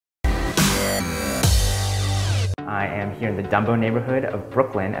I am here in the Dumbo neighborhood of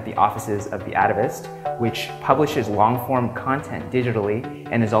Brooklyn at the offices of the Atavist, which publishes long-form content digitally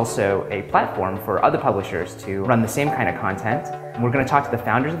and is also a platform for other publishers to run the same kind of content. We're going to talk to the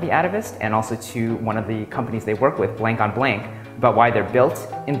founders of the Atavist and also to one of the companies they work with, Blank on Blank, about why they're built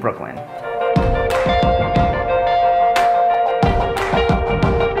in Brooklyn.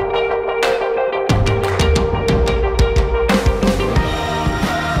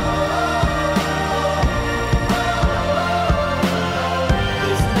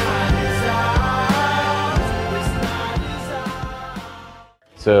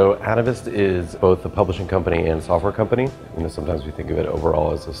 So Atavist is both a publishing company and a software company. Sometimes we think of it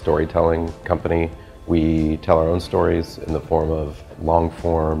overall as a storytelling company. We tell our own stories in the form of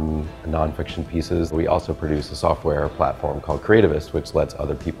long-form nonfiction pieces. We also produce a software platform called Creatavist, which lets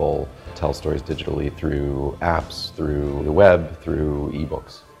other people tell stories digitally through apps, through the web, through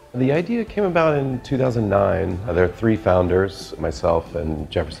ebooks. The idea came about in 2009. There are three founders, myself and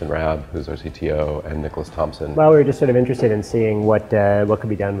Jefferson Rabb, who's our CTO, and Nicholas Thompson. Well, we were just sort of interested in seeing what could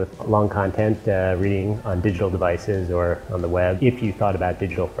be done with long content, reading on digital devices or on the web, if you thought about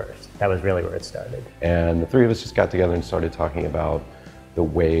digital first. That was really where it started. And the three of us just got together and started talking about the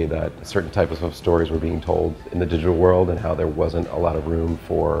way that certain types of stories were being told in the digital world and how there wasn't a lot of room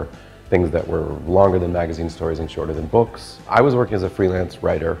for things that were longer than magazine stories and shorter than books. I was working as a freelance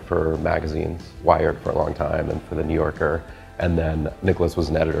writer for magazines, Wired for a long time and for the New Yorker. And then Nicholas was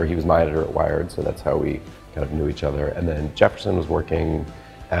an editor. He was my editor at Wired, so that's how we kind of knew each other. And then Jefferson was working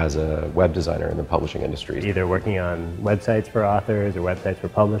as a web designer in the publishing industry. Either working on websites for authors or websites for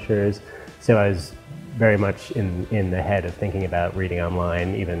publishers. So I was very much in the head of thinking about reading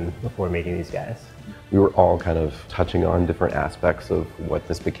online even before meeting these guys. We were all kind of touching on different aspects of what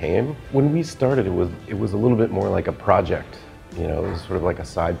this became. When we started, it was a little bit more like a project. You know, it was sort of like a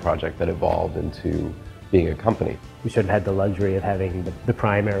side project that evolved into being a company. We sort of had the luxury of having the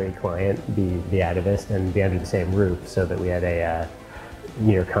primary client be the Atavist and be under the same roof, so that we had a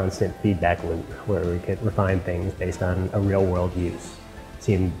near constant feedback loop where we could refine things based on a real world use. It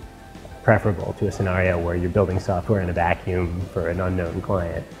seemed preferable to a scenario where you're building software in a vacuum for an unknown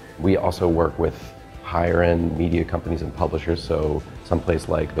client. We also work with higher-end media companies and publishers, so someplace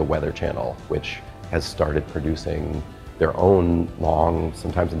like the Weather Channel, which has started producing their own long,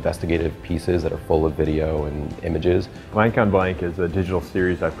 sometimes investigative pieces that are full of video and images. Blank on Blank is a digital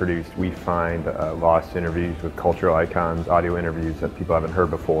series I produced. We find lost interviews with cultural icons, audio interviews that people haven't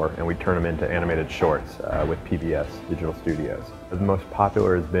heard before, and we turn them into animated shorts with PBS Digital Studios. The most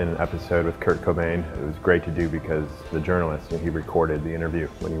popular has been an episode with Kurt Cobain. It was great to do because the journalist, he recorded the interview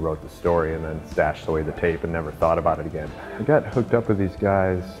when he wrote the story and then stashed away the tape and never thought about it again. I got hooked up with these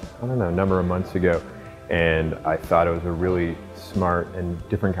guys, I don't know, a number of months ago. And I thought it was a really smart and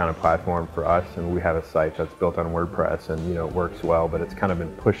different kind of platform for us. And we have a site that's built on WordPress and it works well, but it's kind of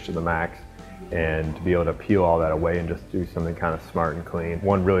been pushed to the max. And to be able to peel all that away and just do something kind of smart and clean.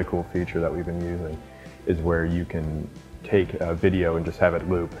 One really cool feature that we've been using is where you can take a video and just have it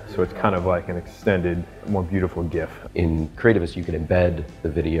loop. So it's kind of like an extended, more beautiful GIF. In Creatavist, you can embed the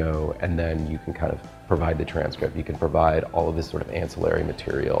video and then you can kind of provide the transcript. You can provide all of this sort of ancillary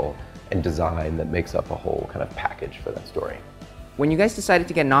material and design that makes up a whole kind of package for that story. When you guys decided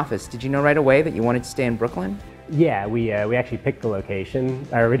to get an office, did you know right away that you wanted to stay in Brooklyn? Yeah, we actually picked the location.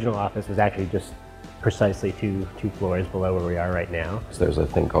 Our original office was actually just precisely two floors below where we are right now. So there's a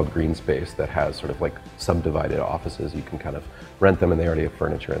thing called Green Space that has sort of like subdivided offices. You can kind of rent them and they already have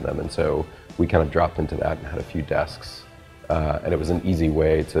furniture in them. And so we kind of dropped into that and had a few desks. And it was an easy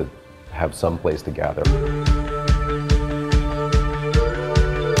way to have some place to gather.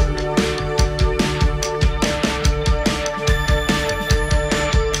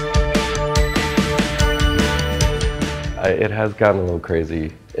 It has gotten a little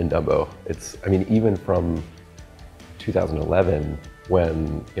crazy in Dumbo. I mean, even from 2011,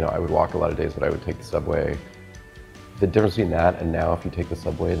 when I would walk a lot of days, but I would take the subway. The difference between that and now, if you take the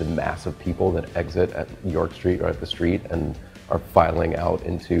subway, the mass of people that exit at York Street or at the street and are filing out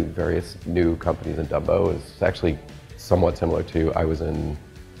into various new companies in Dumbo is actually somewhat similar to I was in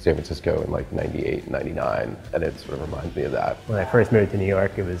San Francisco in like 98, 99, and it sort of reminds me of that. When I first moved to New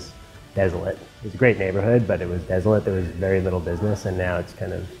York, it was desolate. It was a great neighborhood, but it was desolate. There was very little business, and now it's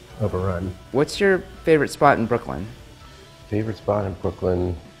kind of overrun. What's your favorite spot in Brooklyn? Favorite spot in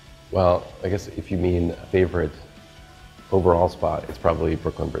Brooklyn? Well, I guess if you mean favorite overall spot, it's probably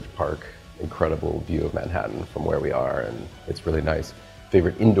Brooklyn Bridge Park. Incredible view of Manhattan from where we are, and it's really nice.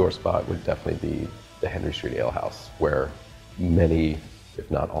 Favorite indoor spot would definitely be the Henry Street Ale House, where many, if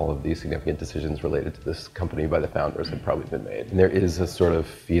not all of the significant decisions related to this company by the founders had probably been made. And there is a sort of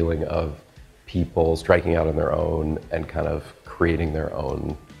feeling of people striking out on their own and kind of creating their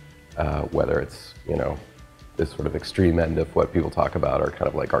own, whether it's, you know, this sort of extreme end of what people talk about are kind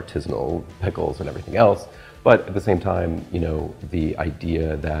of like artisanal pickles and everything else. But at the same time, you know, the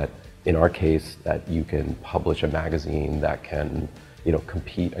idea that in our case that you can publish a magazine that can, you know,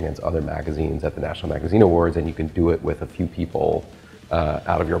 compete against other magazines at the National Magazine Awards, and you can do it with a few people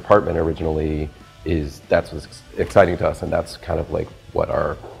out of your apartment originally, that's what's exciting to us, and that's kind of like what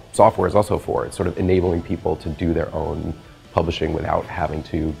our software is also for. It's sort of enabling people to do their own publishing without having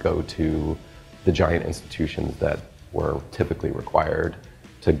to go to the giant institutions that were typically required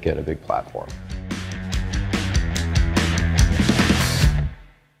to get a big platform.